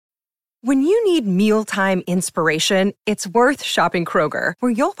When you need mealtime inspiration, it's worth shopping Kroger,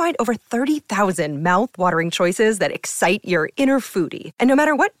 where you'll find over 30,000 mouth-watering choices that excite your inner foodie. And no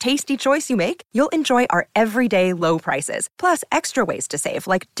matter what tasty choice you make, you'll enjoy our everyday low prices, plus extra ways to save,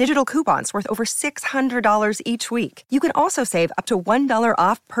 like digital coupons worth over $600 each week. You can also save up to $1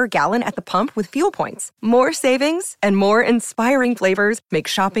 off per gallon at the pump with fuel points. More savings and more inspiring flavors make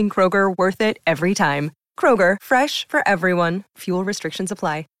shopping Kroger worth it every time. Kroger, fresh for everyone. Fuel restrictions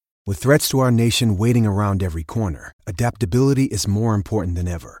apply. With threats to our nation waiting around every corner, adaptability is more important than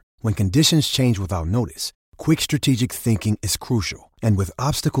ever. When conditions change without notice, quick strategic thinking is crucial. And with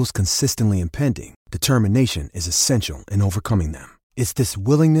obstacles consistently impending, determination is essential in overcoming them. It's this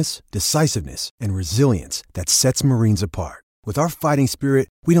willingness, decisiveness, and resilience that sets Marines apart. With our fighting spirit,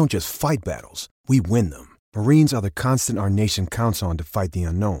 we don't just fight battles, we win them. Marines are the constant our nation counts on to fight the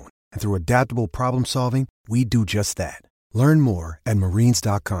unknown. And through adaptable problem solving, we do just that. Learn more at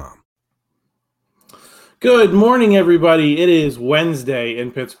marines.com. Good morning, everybody. It is Wednesday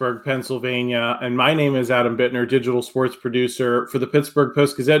in Pittsburgh, Pennsylvania, and my name is Adam Bittner, digital sports producer for the Pittsburgh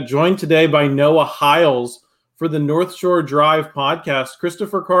Post-Gazette, joined today by Noah Hiles for the North Shore Drive podcast.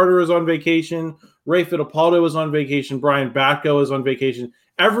 Christopher Carter is on vacation. Ray Fittipaldo is on vacation. Brian Batko is on vacation.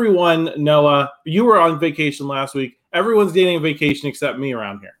 Everyone, Noah, you were on vacation last week. Everyone's getting a vacation except me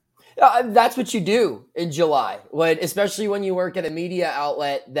around here. That's what you do in July, especially when you work at a media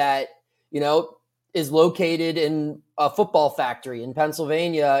outlet that, is located in a football factory in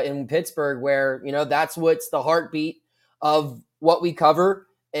Pennsylvania, in Pittsburgh, where, that's what's the heartbeat of what we cover.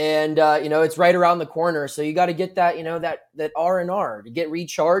 And, it's right around the corner. So you got to get that, that R&R to get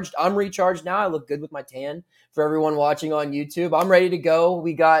recharged. I'm recharged now. I look good with my tan for everyone watching on YouTube. I'm ready to go.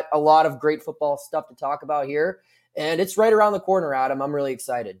 We got a lot of great football stuff to talk about here. And it's right around the corner, Adam. I'm really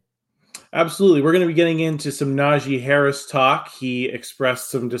excited. Absolutely. We're going to be getting into some Najee Harris talk. He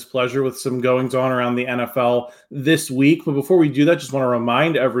expressed some displeasure with some goings-on around the NFL this week. But before we do that, just want to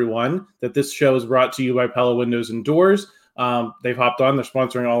remind everyone that this show is brought to you by Pella Windows and Doors. They've hopped on. They're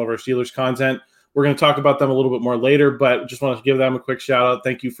sponsoring all of our Steelers content. We're going to talk about them a little bit more later, but just want to give them a quick shout-out.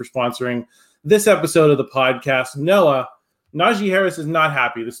 Thank you for sponsoring this episode of the podcast. Noah, Najee Harris is not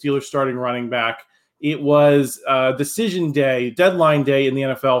happy, the Steelers starting running back. It was decision day, deadline day in the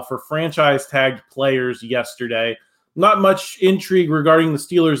NFL for franchise-tagged players yesterday. Not much intrigue regarding the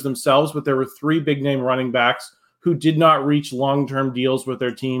Steelers themselves, but there were three big-name running backs who did not reach long-term deals with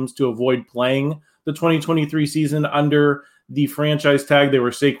their teams to avoid playing the 2023 season under the franchise tag. They were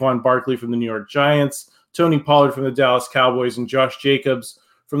Saquon Barkley from the New York Giants, Tony Pollard from the Dallas Cowboys, and Josh Jacobs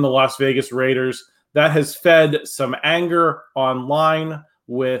from the Las Vegas Raiders. That has fed some anger online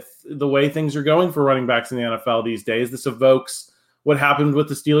with the way things are going for running backs in the NFL these days. This evokes what happened with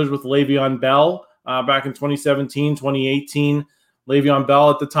the Steelers with Le'Veon Bell back in 2017, 2018. Le'Veon Bell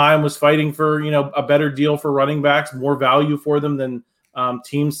at the time was fighting for, a better deal for running backs, more value for them than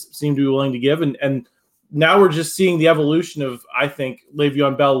teams seem to be willing to give. And now we're just seeing the evolution of, I think,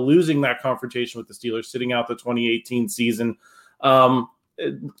 Le'Veon Bell losing that confrontation with the Steelers, sitting out the 2018 season. I'll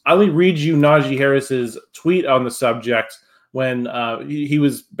read you Najee Harris's tweet on the subject when he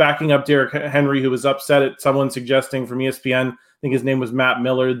was backing up Derrick Henry, who was upset at someone suggesting from ESPN, I think his name was Matt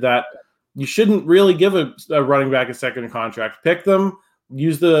Miller, that you shouldn't really give a running back a second contract. Pick them,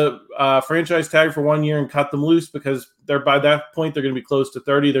 use the franchise tag for 1 year and cut them loose, because by that point, they're going to be close to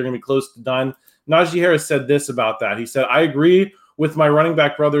 30. They're going to be close to done. Najee Harris said this about that. He said, "I agree with my running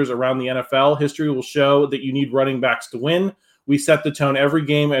back brothers around the NFL. History will show that you need running backs to win. We set the tone every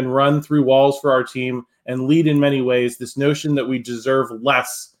game and run through walls for our team and lead in many ways. This notion that we deserve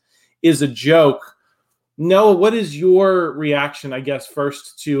less is a joke." Noah, what is your reaction, I guess,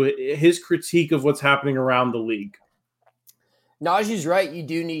 first to his critique of what's happening around the league? Najee's right. You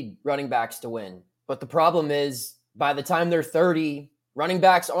do need running backs to win. But the problem is, by the time they're 30, running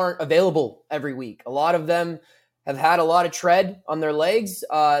backs aren't available every week. A lot of them have had a lot of tread on their legs.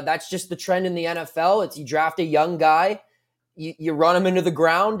 That's just the trend in the NFL. It's you draft a young guy, you run him into the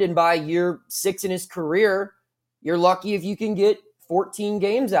ground, and by year 6 in his career, you're lucky if you can get 14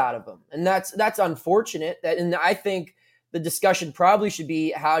 games out of him. And that's unfortunate. And I think the discussion probably should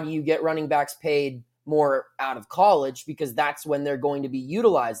be, how do you get running backs paid more out of college? Because that's when they're going to be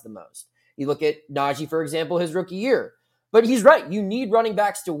utilized the most. You look at Najee, for example, his rookie year. But he's right. You need running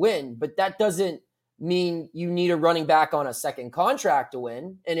backs to win, but that doesn't mean you need a running back on a second contract to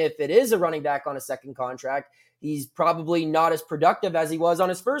win. And if it is a running back on a second contract, he's probably not as productive as he was on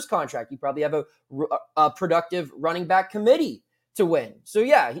his first contract. You probably have a productive running back committee to win. So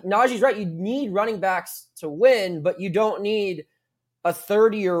yeah, Najee's right. You need running backs to win, but you don't need a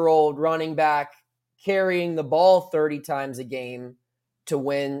 30-year-old running back carrying the ball 30 times a game to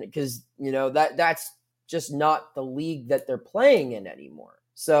win because, that's just not the league that they're playing in anymore.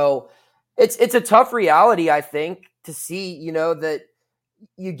 So it's a tough reality, I think, to see, that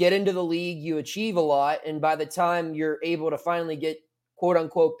you get into the league, you achieve a lot, and by the time you're able to finally get quote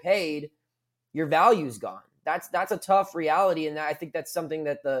unquote paid, your value's gone. That's a tough reality, and I think that's something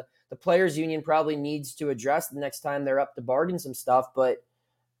that the players union probably needs to address the next time they're up to bargain some stuff. But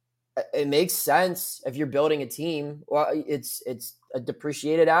it makes sense if you're building a team. Well, it's a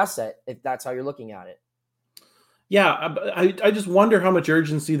depreciated asset if that's how you're looking at it. Yeah, I just wonder how much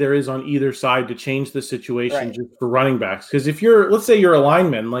urgency there is on either side to change the situation just for running backs. Because if let's say you're a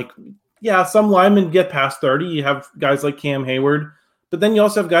lineman, some linemen get past 30. You have guys like Cam Hayward, but then you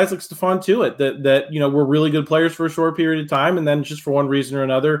also have guys like Stephon Tuitt that were really good players for a short period of time, and then just for one reason or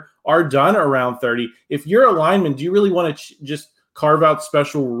another are done around 30. If you're a lineman, do you really want to just carve out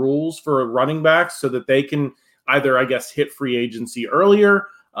special rules for running backs so that they can either, I guess, hit free agency earlier?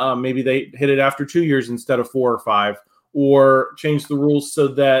 Maybe they hit it after 2 years instead of 4 or 5, or change the rules so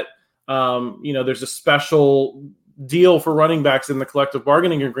that, there's a special deal for running backs in the collective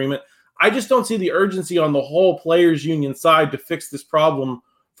bargaining agreement. I just don't see the urgency on the whole players union side to fix this problem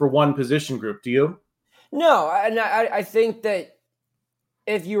for one position group. Do you? No, and I think that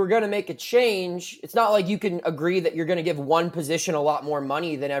if you were going to make a change, it's not like you can agree that you're going to give one position a lot more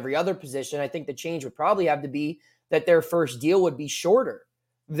money than every other position. I think the change would probably have to be that their first deal would be shorter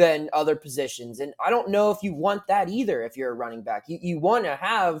than other positions. And I don't know if you want that either if you're a running back. You want to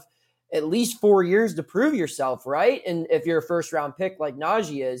have at least 4 years to prove yourself, right? And if you're a first-round pick like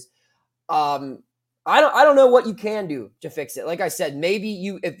Najee is, I don't know what you can do to fix it. Like I said,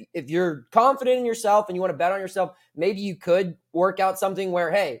 maybe if you're confident in yourself and you want to bet on yourself, maybe you could work out something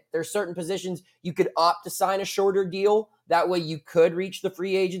where, hey, there's certain positions you could opt to sign a shorter deal. That way you could reach the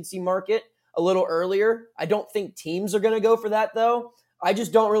free agency market a little earlier. I don't think teams are going to go for that, though. I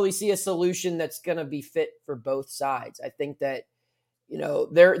just don't really see a solution that's going to be fit for both sides. I think that,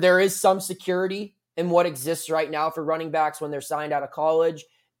 there is some security in what exists right now for running backs when they're signed out of college.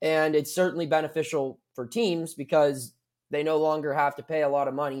 And it's certainly beneficial for teams because they no longer have to pay a lot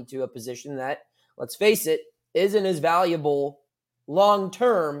of money to a position that, let's face it, isn't as valuable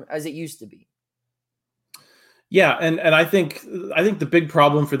long-term as it used to be. Yeah, and I think the big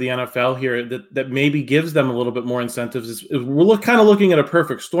problem for the NFL here that maybe gives them a little bit more incentives is we're kind of looking at a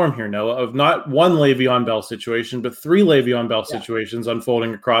perfect storm here, Noah, of not one Le'Veon Bell situation, but 3 Le'Veon Bell situations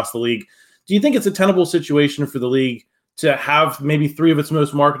unfolding across the league. Do you think it's a tenable situation for the league to have maybe 3 of its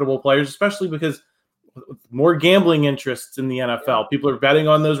most marketable players, especially because more gambling interests in the NFL? People are betting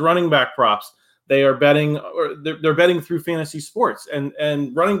on those running back props. They are betting, or they're betting through fantasy sports, and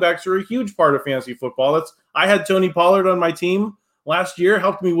running backs are a huge part of fantasy football. I had Tony Pollard on my team last year,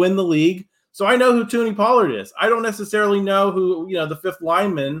 helped me win the league, so I know who Tony Pollard is. I don't necessarily know who the 5th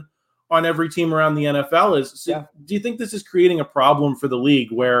lineman on every team around the NFL is. So do you think this is creating a problem for the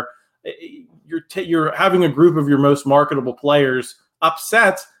league where you're having a group of your most marketable players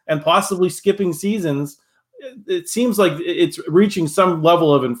upset and possibly skipping seasons? It seems like it's reaching some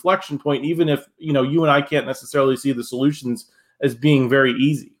level of inflection point, even if, you and I can't necessarily see the solutions as being very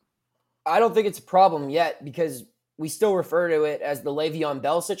easy. I don't think it's a problem yet because we still refer to it as the Le'Veon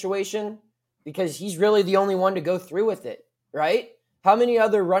Bell situation because he's really the only one to go through with it, right? How many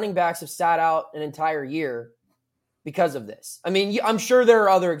other running backs have sat out an entire year because of this? I mean, I'm sure there are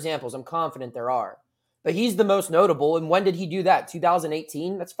other examples. I'm confident there are. But he's the most notable. And when did he do that?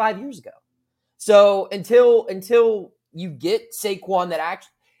 2018? That's 5 years ago. So until you get Saquon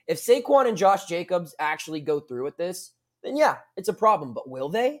if Saquon and Josh Jacobs actually go through with this, then yeah, it's a problem. But will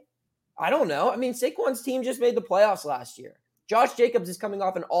they? I don't know. I mean, Saquon's team just made the playoffs last year. Josh Jacobs is coming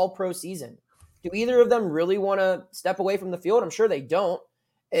off an all-pro season. Do either of them really want to step away from the field? I'm sure they don't.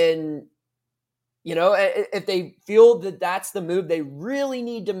 And, if they feel that that's the move they really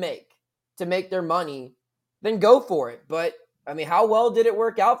need to make their money, then go for it. But, I mean, how well did it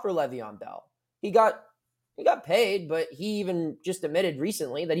work out for Le'Veon Bell? He got paid, but he even just admitted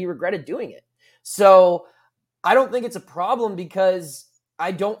recently that he regretted doing it. So I don't think it's a problem because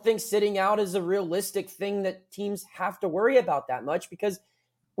I don't think sitting out is a realistic thing that teams have to worry about that much because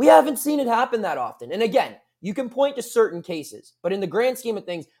we haven't seen it happen that often. And again, you can point to certain cases, but in the grand scheme of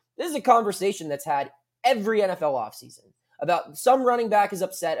things, this is a conversation that's had every NFL offseason about some running back is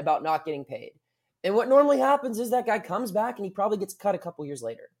upset about not getting paid. And what normally happens is that guy comes back and he probably gets cut a couple years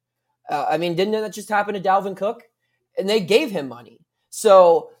later. Didn't that just happen to Dalvin Cook? And they gave him money.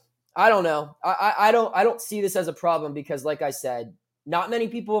 So I don't know. I don't see this as a problem because, like I said, not many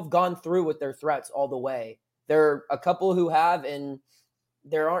people have gone through with their threats all the way. There are a couple who have, and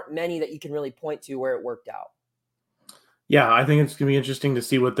there aren't many that you can really point to where it worked out. Yeah, I think it's going to be interesting to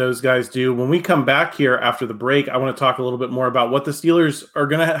see what those guys do. When we come back here after the break, I want to talk a little bit more about what the Steelers are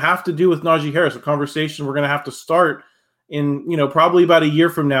going to have to do with Najee Harris, a conversation we're going to have to start in, probably about a year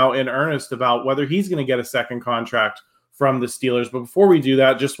from now in earnest about whether he's going to get a second contract from the Steelers. But before we do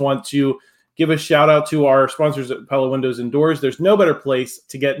that, just want to give a shout out to our sponsors at Pella Windows and Doors. There's no better place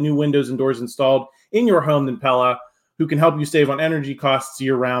to get new windows and doors installed in your home than Pella, who can help you save on energy costs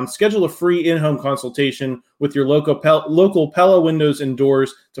year-round. Schedule a free in-home consultation with your local Pella Windows and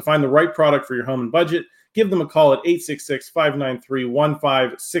Doors to find the right product for your home and budget. Give them a call at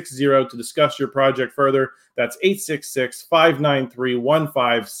 866-593-1560 to discuss your project further. That's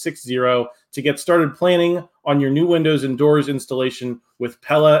 866-593-1560 to get started planning on your new windows and doors installation with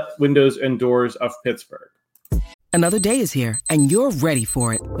Pella Windows and Doors of Pittsburgh. Another day is here, and you're ready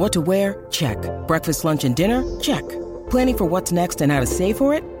for it. What to wear? Check. Breakfast, lunch, and dinner? Check. Planning for what's next and how to save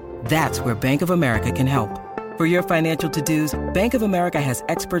for it? That's where Bank of America can help. For your financial to-dos, Bank of America has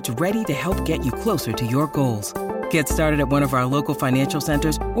experts ready to help get you closer to your goals. Get started at one of our local financial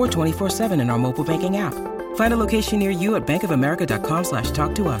centers or 24/7 in our mobile banking app. Find a location near you at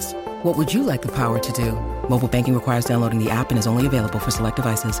bankofamerica.com/talktous. What would you like the power to do? Mobile banking requires downloading the app and is only available for select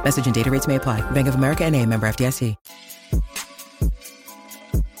devices. Message and data rates may apply. Bank of America N.A., member FDIC.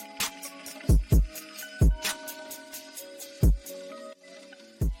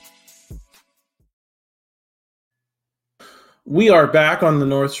 We are back on the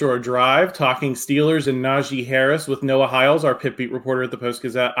North Shore Drive talking Steelers and Najee Harris with Noah Hiles, our Pit Beat reporter at the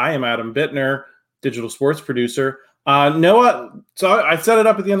Post-Gazette. I am Adam Bittner, digital sports producer. Noah, so I set it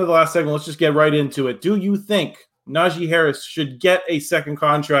up at the end of the last segment. Let's just get right into it. Do you think Najee Harris should get a second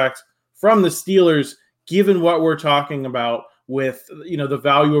contract from the Steelers, given what we're talking about with, the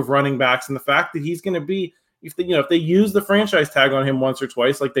value of running backs and the fact that he's going to be, if they use the franchise tag on him once or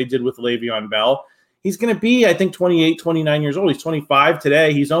twice, like they did with Le'Veon Bell, he's going to be, I think, 28, 29 years old. He's 25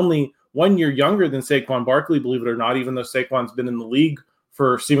 today. He's only 1 year younger than Saquon Barkley, believe it or not, even though Saquon's been in the league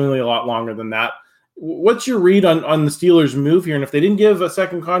for seemingly a lot longer than that. What's your read on the Steelers' move here? And if they didn't give a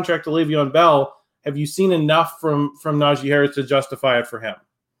second contract to Le'Veon Bell, have you seen enough from Najee Harris to justify it for him?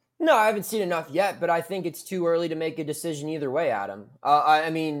 No, I haven't seen enough yet, but I think it's too early to make a decision either way, Adam.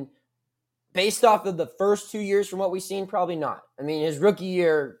 I mean, based off of the first 2 years from what we've seen, probably not. I mean, his rookie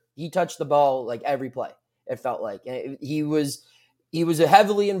year, he touched the ball like every play, it felt like. He was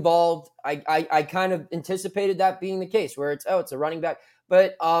heavily involved. I kind of anticipated that being the case, where it's a running back.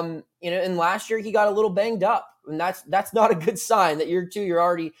 But and last year he got a little banged up, and that's not a good sign that year two you're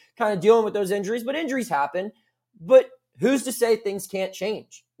already kind of dealing with those injuries. But injuries happen. But who's to say things can't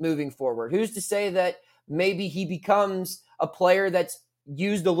change moving forward? Who's to say that maybe he becomes a player that's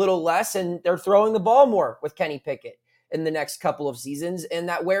used a little less and they're throwing the ball more with Kenny Pickett in the next couple of seasons, and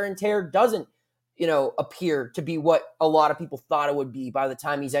that wear and tear doesn't, appear to be what a lot of people thought it would be by the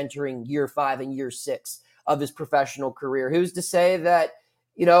time he's entering year 5 and year 6 of his professional career. Who's to say that,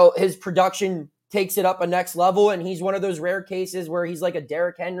 his production takes it up a next level and he's one of those rare cases where he's like a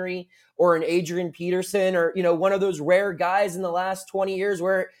Derrick Henry or an Adrian Peterson or, one of those rare guys in the last 20 years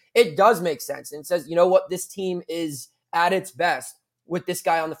where it does make sense and says, this team is at its best with this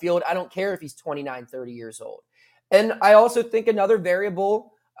guy on the field. I don't care if he's 29, 30 years old. And I also think another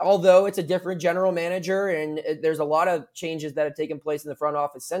variable, although it's a different general manager and there's a lot of changes that have taken place in the front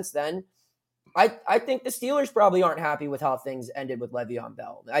office since then, I think the Steelers probably aren't happy with how things ended with Le'Veon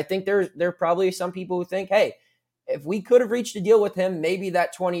Bell. I think there are probably some people who think, hey, if we could have reached a deal with him, maybe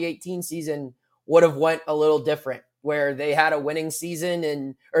that 2018 season would have went a little different, where they had a winning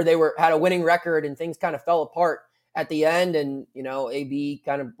season or they had a winning record and things kind of fell apart at the end. And, AB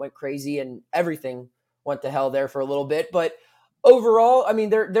kind of went crazy and everything went to hell there for a little bit. But overall, I mean,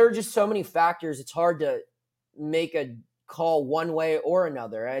 there are just so many factors. It's hard to make a call one way or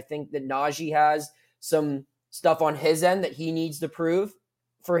another. I think that Najee has some stuff on his end that he needs to prove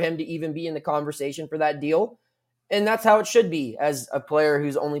for him to even be in the conversation for that deal. And that's how it should be as a player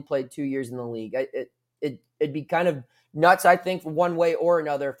who's only played 2 years in the league. It'd be kind of nuts, I think, one way or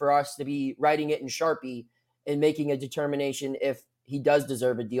another for us to be writing it in Sharpie and making a determination if he does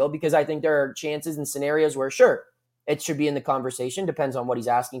deserve a deal, because I think there are chances and scenarios where, sure, it should be in the conversation, depends on what he's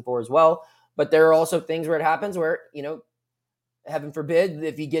asking for as well. But there are also things where it happens where, heaven forbid,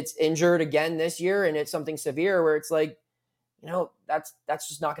 if he gets injured again this year and it's something severe where it's like, that's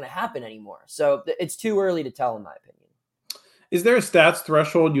just not going to happen anymore. So it's too early to tell, in my opinion. Is there a stats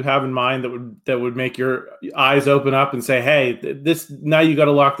threshold you have in mind that would make your eyes open up and say, hey, now you got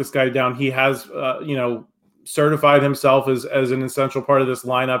to lock this guy down. He has, certified himself as an essential part of this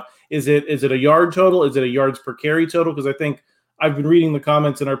lineup. Is it a yard total? Is it a yards per carry total? Because I think I've been reading the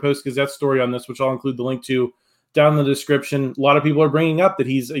comments in our Post-Gazette story on this, which I'll include the link to down the description, a lot of people are bringing up that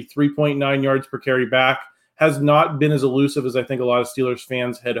he's a 3.9 yards per carry back, has not been as elusive as I think a lot of Steelers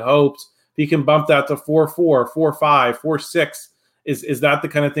fans had hoped. If he can bump that to 4.4, 4.5, 4.6, is that the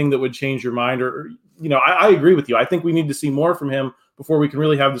kind of thing that would change your mind? Or, I agree with you. I think we need to see more from him before we can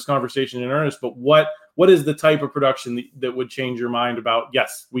really have this conversation in earnest. But what is the type of production that would change your mind about,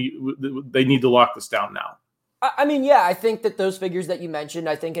 yes, they need to lock this down now? I mean, yeah, I think that those figures that you mentioned,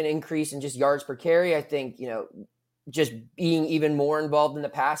 I think an increase in just yards per carry, I think, just being even more involved in the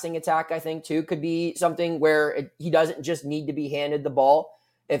passing attack, I think too, could be something where he doesn't just need to be handed the ball.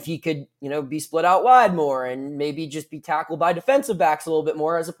 If he could, be split out wide more and maybe just be tackled by defensive backs a little bit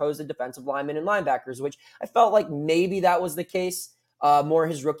more as opposed to defensive linemen and linebackers, which I felt like maybe that was the case more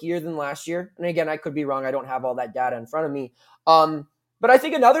his rookie year than last year. And again, I could be wrong. I don't have all that data in front of me. But I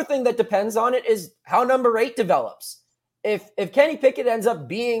think another thing that depends on it is how number 8 develops. If Kenny Pickett ends up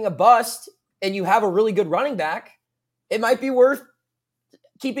being a bust and you have a really good running back, it might be worth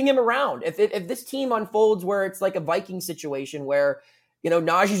keeping him around. If this team unfolds where it's like a Viking situation where,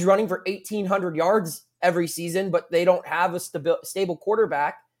 Najee's running for 1,800 yards every season, but they don't have a stable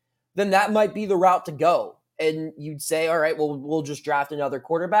quarterback, then that might be the route to go. And you'd say, all right, well, we'll just draft another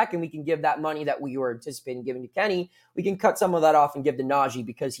quarterback and we can give that money that we were anticipating giving to Kenny. We can cut some of that off and give to Najee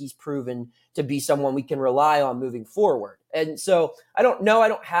because he's proven to be someone we can rely on moving forward. And so I don't know. I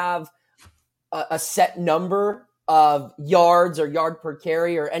don't have a set number of yards or yard per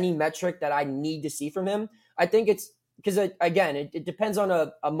carry or any metric that I need to see from him. I think it's because, again, it depends on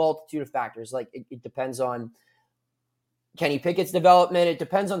a multitude of factors. Like it depends on Kenny Pickett's development. It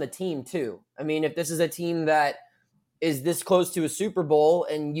depends on the team too. I mean, if this is a team that is this close to a Super Bowl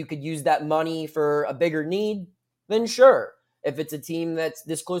and you could use that money for a bigger need, then sure. If it's a team that's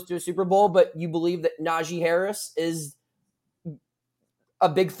this close to a Super Bowl, but you believe that Najee Harris is a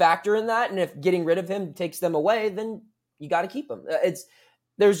big factor in that, and if getting rid of him takes them away, then you got to keep him.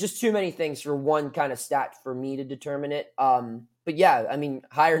 There's just too many things for one kind of stat for me to determine it. But yeah, I mean,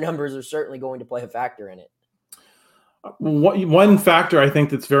 higher numbers are certainly going to play a factor in it. One factor I think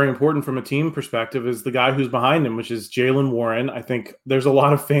that's very important from a team perspective is the guy who's behind him, which is Jaylen Warren. I think there's a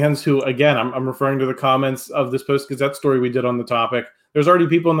lot of fans who, again, I'm referring to the comments of this Post-Gazette story we did on the topic. There's already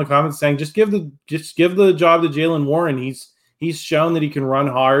people in the comments saying, just give the job to Jaylen Warren. He's shown that he can run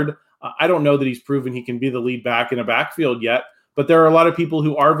hard. I don't know that he's proven he can be the lead back in a backfield yet, but there are a lot of people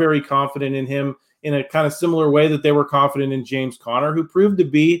who are very confident in him in a kind of similar way that they were confident in James Conner, who proved to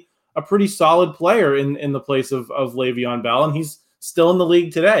be a pretty solid player in the place of Le'Veon Bell, and he's still in the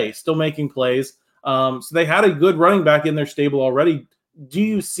league today, still making plays. So they had a good running back in their stable already. Do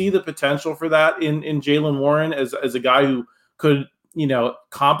you see the potential for that in Jaylen Warren as a guy who could,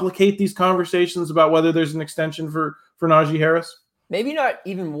 complicate these conversations about whether there's an extension for Najee Harris? Maybe not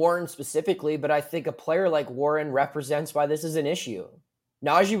even Warren specifically, but I think a player like Warren represents why this is an issue.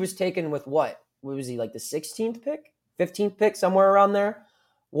 Najee was taken with what? What was he, like the 16th pick? 15th pick, somewhere around there?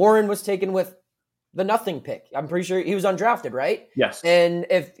 Warren was taken with the nothing pick. I'm pretty sure he was undrafted, right? Yes. And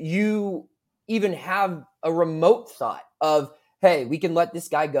if you even have a remote thought of, hey, we can let this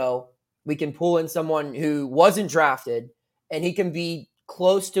guy go, we can pull in someone who wasn't drafted, and he can be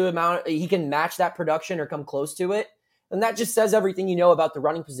close to he can match that production or come close to it, and that just says everything you know about the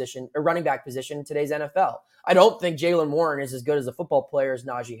running back position in today's NFL. I don't think Jaylen Warren is as good as a football player as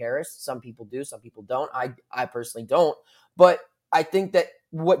Najee Harris. Some people do, some people don't. I personally don't. But I think that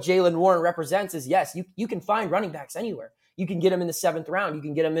what Jaylen Warren represents is, yes, you can find running backs anywhere. You can get him in the 7th round. You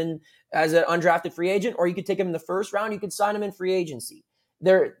can get him in as an undrafted free agent, or you could take him in the 1st round. You could sign him in free agency.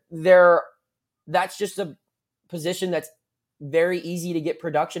 That's just a position that's very easy to get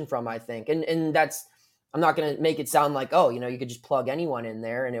production from, I think. And that's, I'm not going to make it sound like, you could just plug anyone in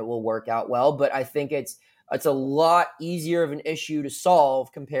there and it will work out well. But I think it's a lot easier of an issue to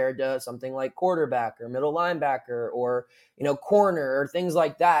solve compared to something like quarterback or middle linebacker or, corner or things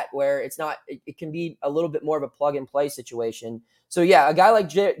like that, where it can be a little bit more of a plug and play situation. So yeah, a guy like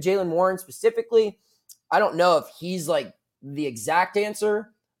Jaylen Warren specifically, I don't know if he's like the exact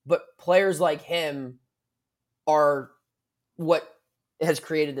answer, but players like him are what has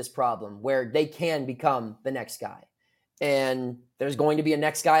created this problem where they can become the next guy. And there's going to be a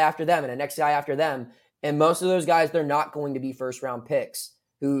next guy after them and a next guy after them. And most of those guys, they're not going to be 1st-round picks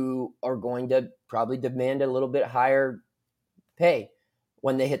who are going to probably demand a little bit higher pay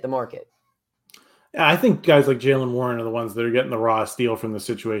when they hit the market. Yeah, I think guys like Jaylen Warren are the ones that are getting the raw steal from the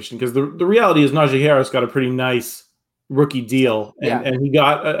situation, because the reality is Najee Harris got a pretty nice rookie deal, and he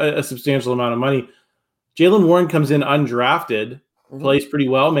got a substantial amount of money. Jaylen Warren comes in undrafted, plays pretty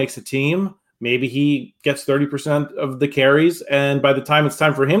well, makes a team. Maybe he gets 30% of the carries, and by the time it's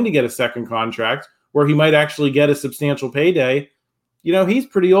time for him to get a second contract, where he might actually get a substantial payday, he's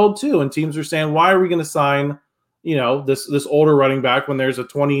pretty old too. And teams are saying, why are we going to sign, this older running back when there's a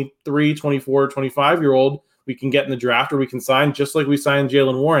 23, 24, 25-year-old we can get in the draft or we can sign just like we signed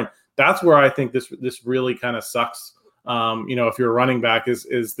Jaylen Warren. That's where I think this really kind of sucks. If you're a running back is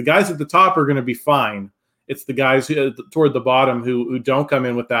the guys at the top are going to be fine. It's the guys toward the bottom who don't come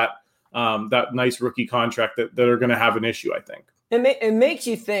in with that nice rookie contract that are going to have an issue, I think. It makes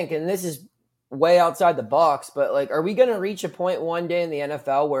you think, and this is way outside the box, but like, are we going to reach a point one day in the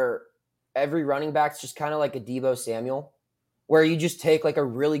NFL where every running back's just kind of like a Deebo Samuel, where you just take like a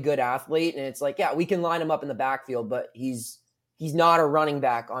really good athlete and it's like, yeah, we can line him up in the backfield, but he's not a running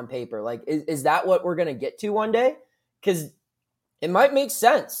back on paper. Like, is that what we're going to get to one day? Because it might make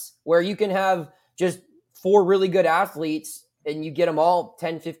sense where you can have just 4 really good athletes and you get them all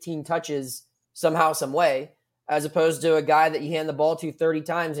 10, 15 touches somehow, some way, as opposed to a guy that you hand the ball to 30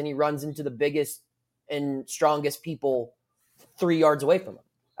 times and he runs into the biggest and strongest people 3 yards away from him.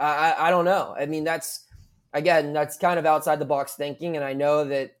 I don't know. I mean, that's kind of outside the box thinking. And I know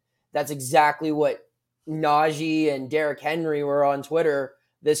that that's exactly what Najee and Derrick Henry were on Twitter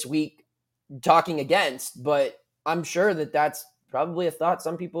this week talking against, but I'm sure that that's probably a thought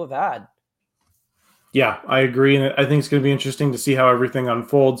some people have had. Yeah, I agree. And I think it's going to be interesting to see how everything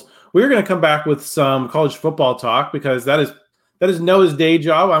unfolds. We're going to come back with some college football talk because that is Noah's day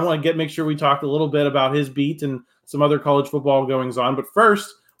job. I want to make sure we talk a little bit about his beat and some other college football goings on. But first,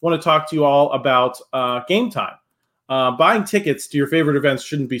 I want to talk to you all about Game Time. Buying tickets to your favorite events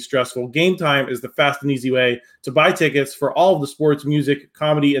shouldn't be stressful. Game Time is the fast and easy way to buy tickets for all of the sports, music,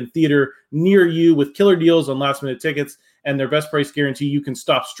 comedy, and theater near you with killer deals on last-minute tickets and their best price guarantee. You can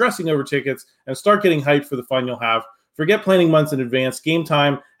stop stressing over tickets and start getting hyped for the fun you'll have. Forget planning months in advance. Game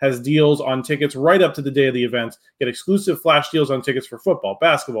Time has deals on tickets right up to the day of the event. Get exclusive flash deals on tickets for football,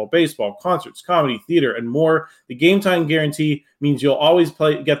 basketball, baseball, concerts, comedy, theater, and more. The Game Time guarantee means you'll always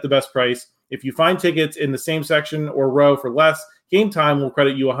get the best price. If you find tickets in the same section or row for less, Game Time will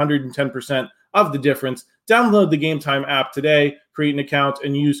credit you 110% of the difference. Download the Game Time app today, create an account,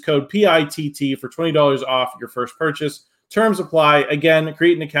 and use code PITT for $20 off your first purchase. Terms apply. Again,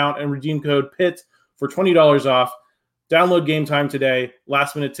 create an account and redeem code PIT for $20 off. Download Game Time today.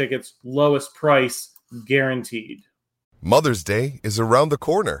 Last-minute tickets, lowest price guaranteed. Mother's Day is around the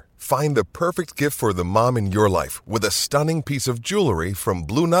corner. Find the perfect gift for the mom in your life with a stunning piece of jewelry from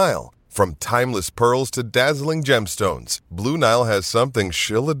Blue Nile. From timeless pearls to dazzling gemstones, Blue Nile has something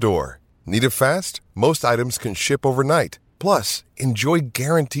she'll adore. Need it fast? Most items can ship overnight. Plus, enjoy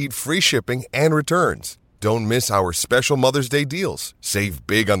guaranteed free shipping and returns. Don't miss our special Mother's Day deals. Save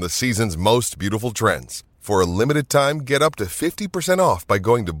big on the season's most beautiful trends. For a limited time, get up to 50% off by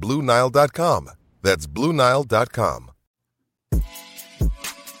going to BlueNile.com. That's BlueNile.com.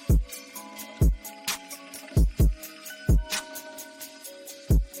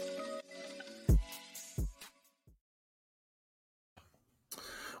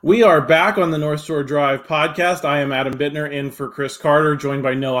 We are back on the North Shore Drive podcast. I am Adam Bittner in for Chris Carter, joined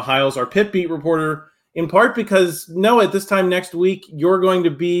by Noah Hiles, our Pit Beat reporter, in part because, Noah, at this time next week, you're going to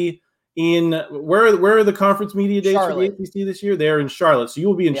be in where are the conference media days Charlotte. for the ACC this year? They're in Charlotte. So you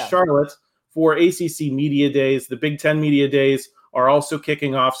will be in Charlotte for ACC media days. The Big Ten media days are also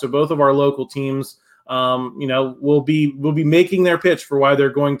kicking off. So both of our local teams, will be making their pitch for why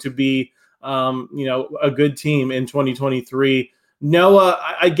they're going to be, a good team in 2023. Noah,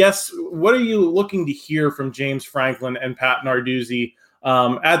 I guess, what are you looking to hear from James Franklin and Pat Narduzzi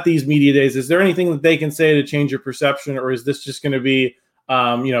at these media days? Is there anything that they can say to change your perception, or is this just going to be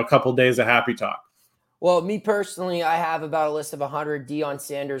a couple days of happy talk? Well, me personally, I have about a list of 100 Deion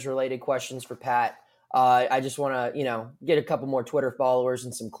Sanders related questions for Pat. I just want to, get a couple more Twitter followers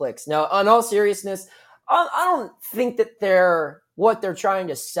and some clicks. Now, on all seriousness, I don't think that what they're trying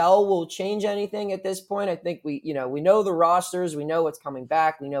to sell will change anything at this point. I think we know the rosters, we know what's coming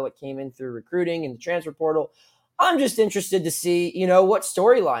back, we know what came in through recruiting and the transfer portal. I'm just interested to see, what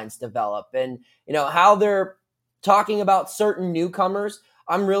storylines develop and, how they're talking about certain newcomers.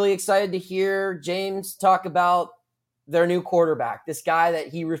 I'm really excited to hear James talk about their new quarterback, this guy that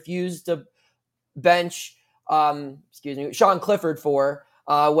he refused to bench, Sean Clifford for,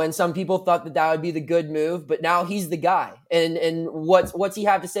 when some people thought that would be the good move, but now he's the guy. And what's he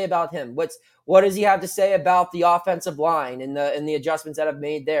have to say about him? What does he have to say about the offensive line and the adjustments that have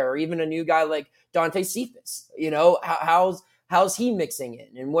made there, or even a new guy like Dante Cephas? How's he mixing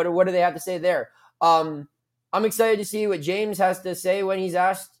in, and what do they have to say there? I'm excited to see what James has to say when he's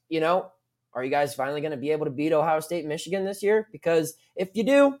asked, are you guys finally going to be able to beat Ohio State, Michigan this year? Because if you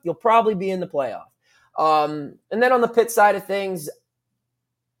do, you'll probably be in the playoff. And then on the Pitt side of things,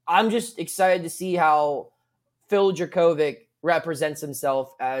 I'm just excited to see how Phil Dracovic represents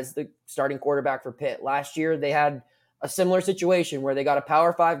himself as the starting quarterback for Pitt. Last year, they had a similar situation where they got a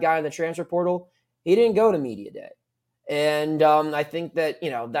Power 5 guy in the transfer portal. He didn't go to media day. And I think that,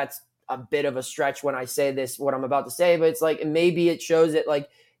 that's a bit of a stretch when I say this, what I'm about to say, but it's like, maybe it shows that like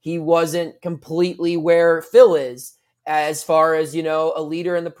he wasn't completely where Phil is as far as, a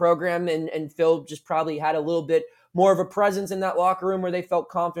leader in the program. And Phil just probably had a little bit more of a presence in that locker room where they felt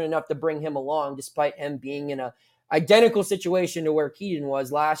confident enough to bring him along, despite him being in a identical situation to where Keaton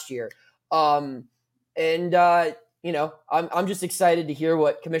was last year. I'm just excited to hear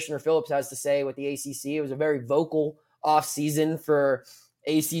what Commissioner Phillips has to say with the ACC. It was a very vocal offseason for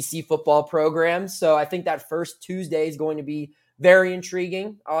ACC football programs. So I think that first Tuesday is going to be very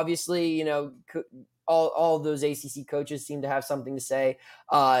intriguing. Obviously, all of those ACC coaches seem to have something to say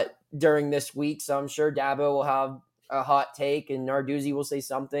during this week. So I'm sure Dabo will have a hot take and Narduzzi will say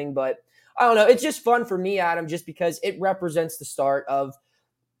something. But I don't know. It's just fun for me, Adam, just because it represents the start of,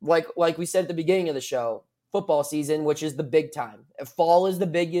 like we said at the beginning of the show, football season, which is the big time. Fall is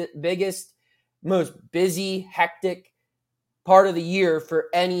the biggest, most busy, hectic part of the year for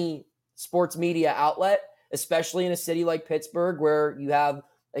any sports media outlet, especially in a city like Pittsburgh, where you have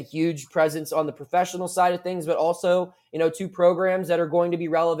a huge presence on the professional side of things, but also, two programs that are going to be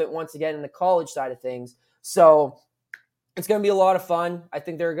relevant once again in the college side of things. So it's going to be a lot of fun. I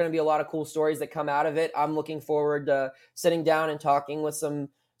think there are going to be a lot of cool stories that come out of it. I'm looking forward to sitting down and talking with some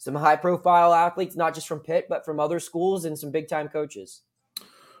high-profile athletes, not just from Pitt, but from other schools and some big-time coaches.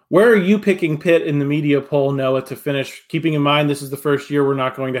 Where are you picking Pitt in the media poll, Noah, to finish? Keeping in mind this is the first year we're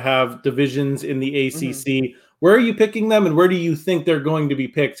not going to have divisions in the ACC. Mm-hmm. Where are you picking them, and where do you think they're going to be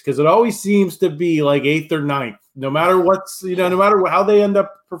picked? Because it always seems to be like 8th or 9th. No matter what's, no matter how they end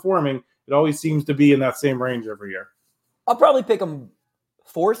up performing, it always seems to be in that same range every year. I'll probably pick them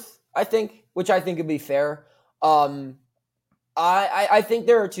 4th, I think, which I think would be fair. I think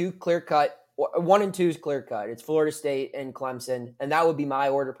there are 2 clear-cut. 1 and 2 is clear-cut. It's Florida State and Clemson, and that would be my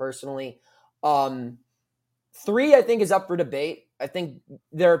order personally. 3, I think, is up for debate. I think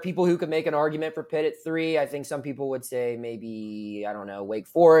there are people who could make an argument for Pitt at 3. I think some people would say maybe, I don't know, Wake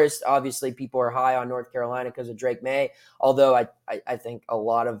Forest. Obviously, people are high on North Carolina because of Drake May, although I think a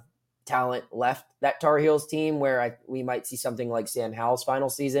lot of talent left that Tar Heels team where we might see something like Sam Howell's final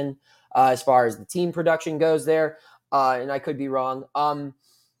season as far as the team production goes there. And I could be wrong.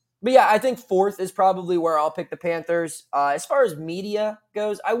 But yeah, I think 4th is probably where I'll pick the Panthers. As far as media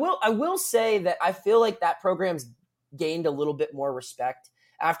goes, I will say that I feel like that program's gained a little bit more respect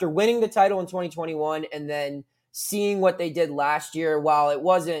after winning the title in 2021 and then seeing what they did last year. While it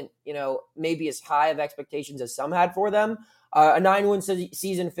wasn't, maybe as high of expectations as some had for them, a 9-win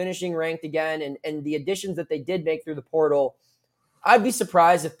season finishing ranked again, and the additions that they did make through the portal, I'd be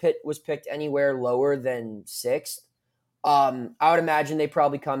surprised if Pitt was picked anywhere lower than 6th. I would imagine they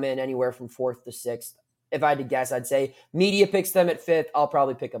probably come in anywhere from 4th to 6th. If I had to guess, I'd say media picks them at 5th. I'll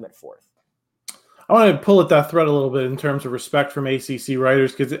probably pick them at 4th. I want to pull at that thread a little bit in terms of respect from ACC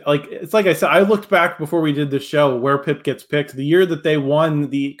writers, because it's like I said, I looked back before we did this show where Pitt gets picked. The year that they won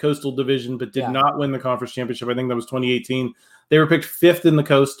the Coastal Division but did not win the conference championship, I think that was 2018. They were picked 5th in the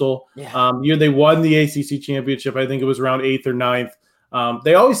Coastal. Year they won the ACC championship, I think it was around 8th or 9th.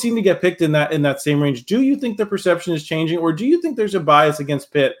 They always seem to get picked in that same range. Do you think the perception is changing, or do you think there's a bias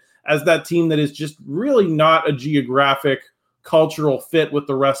against Pitt as that team that is just really not a geographic, cultural fit with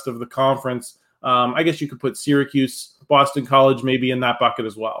the rest of the conference? I guess you could put Syracuse, Boston College maybe in that bucket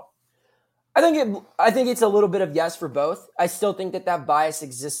as well. I think it's a little bit of yes for both. I still think that bias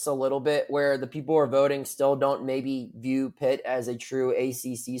exists a little bit where the people who are voting still don't maybe view Pitt as a true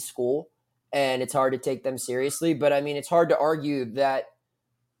ACC school, and it's hard to take them seriously. But I mean, it's hard to argue that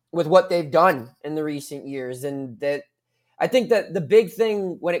with what they've done in the recent years, and that I think that the big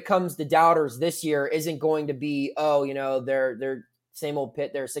thing when it comes to doubters this year isn't going to be, they're same old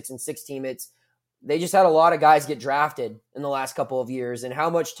Pitt, they're a 6-6 team. They just had a lot of guys get drafted in the last couple of years, and how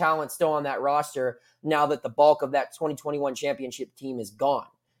much talent still on that roster now that the bulk of that 2021 championship team is gone,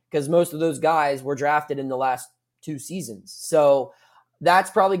 because most of those guys were drafted in the last 2 seasons. So that's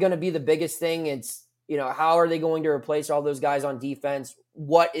probably going to be the biggest thing. It's, how are they going to replace all those guys on defense?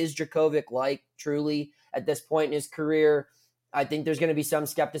 What is Dracovic like truly at this point in his career? I think there's going to be some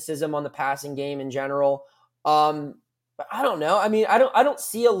skepticism on the passing game in general. But I don't know. I mean, I don't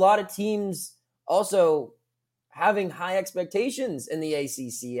see a lot of teams also having high expectations in the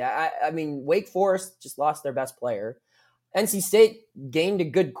ACC. I mean, Wake Forest just lost their best player. NC State gained a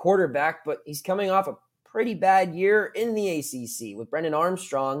good quarterback, but he's coming off a pretty bad year in the ACC with Brendan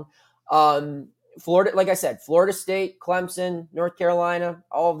Armstrong. Florida, like I said, Florida State, Clemson, North Carolina,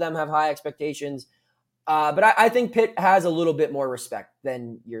 all of them have high expectations. But I think Pitt has a little bit more respect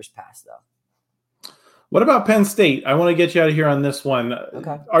than years past, though. What about Penn State? I want to get you out of here on this one.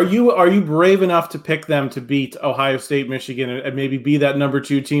 Okay. Are you brave enough to pick them to beat Ohio State, Michigan, and maybe be that number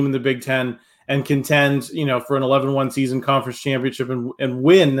 2 team in the Big Ten and contend, for an 11-1 season conference championship and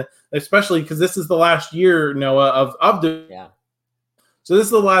win, especially because this is the last year, Noah, of the yeah. So this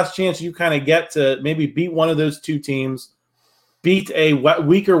is the last chance you kind of get to maybe beat one of those 2 teams, beat a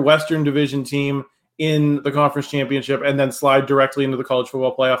weaker Western Division team in the conference championship, and then slide directly into the college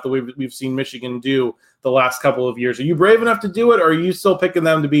football playoff the way we've seen Michigan do the last couple of years. Are you brave enough to do it, or are you still picking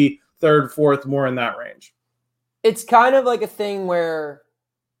them to be 3rd, 4th, more in that range? It's kind of like a thing where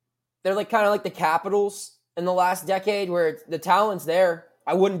they're like kind of like the Capitals in the last decade, where the talent's there.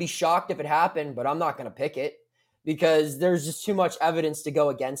 I wouldn't be shocked if it happened, but I'm not going to pick it because there's just too much evidence to go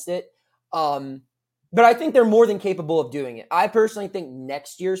against it. But I think they're more than capable of doing it. I personally think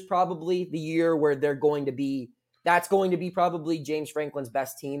next year's probably the year where that's going to be probably James Franklin's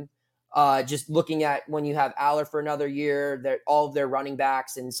best team. Just looking at when you have Aller for another year, all of their running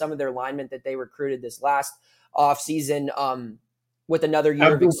backs and some of their linemen that they recruited this last offseason with another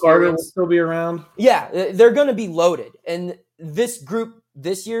year of experience. Carter will still be around. Yeah, they're going to be loaded. And this group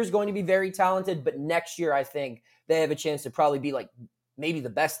this year is going to be very talented, but next year I think they have a chance to probably be like maybe the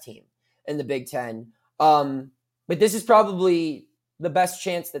best team in the Big Ten. But this is probably the best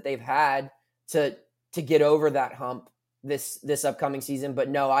chance that they've had to get over that hump this upcoming season. But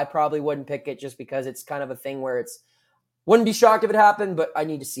no, I probably wouldn't pick it just because it's kind of a thing where wouldn't be shocked if it happened, but I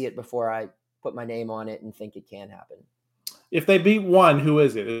need to see it before I put my name on it and think it can happen. If they beat one, who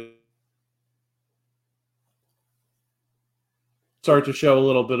is it? Start to show a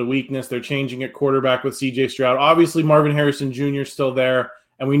little bit of weakness. They're changing at quarterback with C.J. Stroud. Obviously, Marvin Harrison Jr. is still there.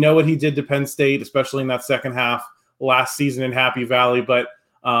 And we know what he did to Penn State, especially in that second half last season in Happy Valley. But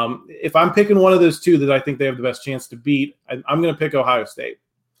if I'm picking one of those 2 that I think they have the best chance to beat, I'm going to pick Ohio State.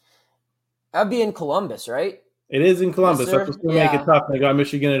 That'd be in Columbus, right? It is in Columbus. Yes, that's what's going to make it tough. They got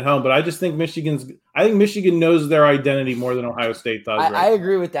Michigan at home. But I just think Michigan knows their identity more than Ohio State does. I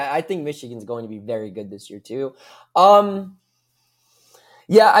agree with that. I think Michigan's going to be very good this year, too.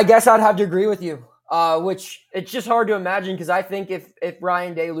 Yeah, I guess I'd have to agree with you. Which it's just hard to imagine because I think if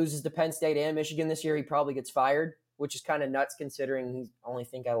Ryan Day loses to Penn State and Michigan this year, he probably gets fired, which is kind of nuts considering how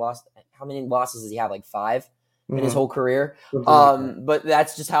many losses does he have? Like 5 in his whole career. But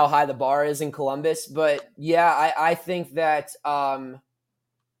that's just how high the bar is in Columbus. But yeah, I think that, I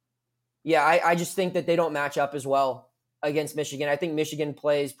just think that they don't match up as well against Michigan. I think Michigan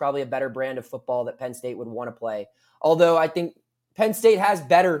plays probably a better brand of football that Penn State would want to play. Although I think Penn State has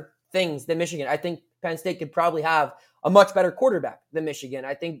better things than Michigan. I think Penn State could probably have a much better quarterback than Michigan.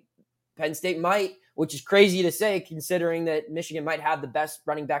 I think Penn State might, which is crazy to say considering that Michigan might have the best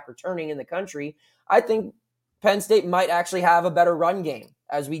running back returning in the country. I think Penn State might actually have a better run game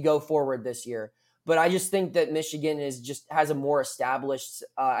as we go forward this year. But I just think that Michigan has a more established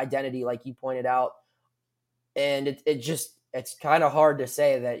identity, like you pointed out. And it's kind of hard to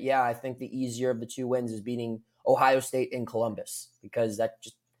say that, yeah, I think the easier of the 2 wins is beating Ohio State in Columbus because that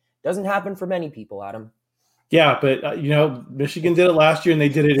just doesn't happen for many people, Adam. Yeah, but, Michigan did it last year, and they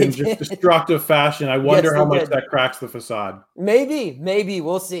did it in just destructive fashion. I wonder how much that cracks the facade. Maybe.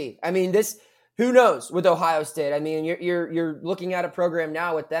 We'll see. I mean, who knows with Ohio State? I mean, you're looking at a program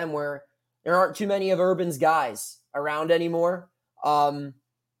now with them where there aren't too many of Urban's guys around anymore. And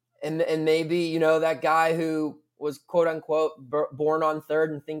maybe, that guy who was, quote unquote, born on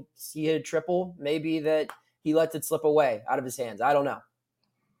 3rd and thinks he hit a triple, maybe that he lets it slip away out of his hands. I don't know.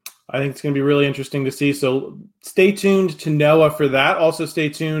 I think it's going to be really interesting to see. So stay tuned to Noah for that. Also stay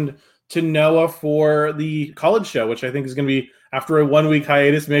tuned to Noah for the college show, which I think is going to be, after a 1-week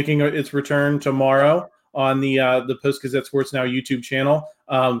hiatus, making its return tomorrow on the Post-Gazette Sports Now YouTube channel.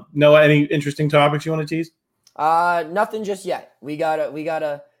 Noah, any interesting topics you want to tease? Nothing just yet. We'll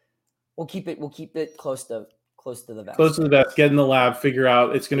keep it close to the vest. Close to the vest. Get in the lab. Figure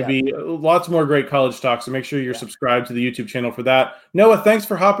out. It's going to be lots more great college talk. So make sure you're subscribed to the YouTube channel for that. Noah, thanks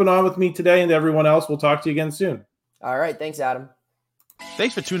for hopping on with me today, and to everyone else. We'll talk to you again soon. All right. Thanks, Adam.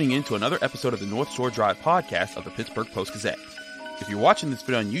 Thanks for tuning in to another episode of the North Shore Drive podcast of the Pittsburgh Post-Gazette. If you're watching this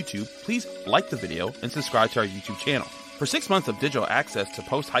video on YouTube, please like the video and subscribe to our YouTube channel. For 6 months of digital access to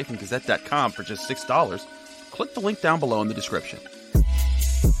post-gazette.com for just $6, click the link down below in the description.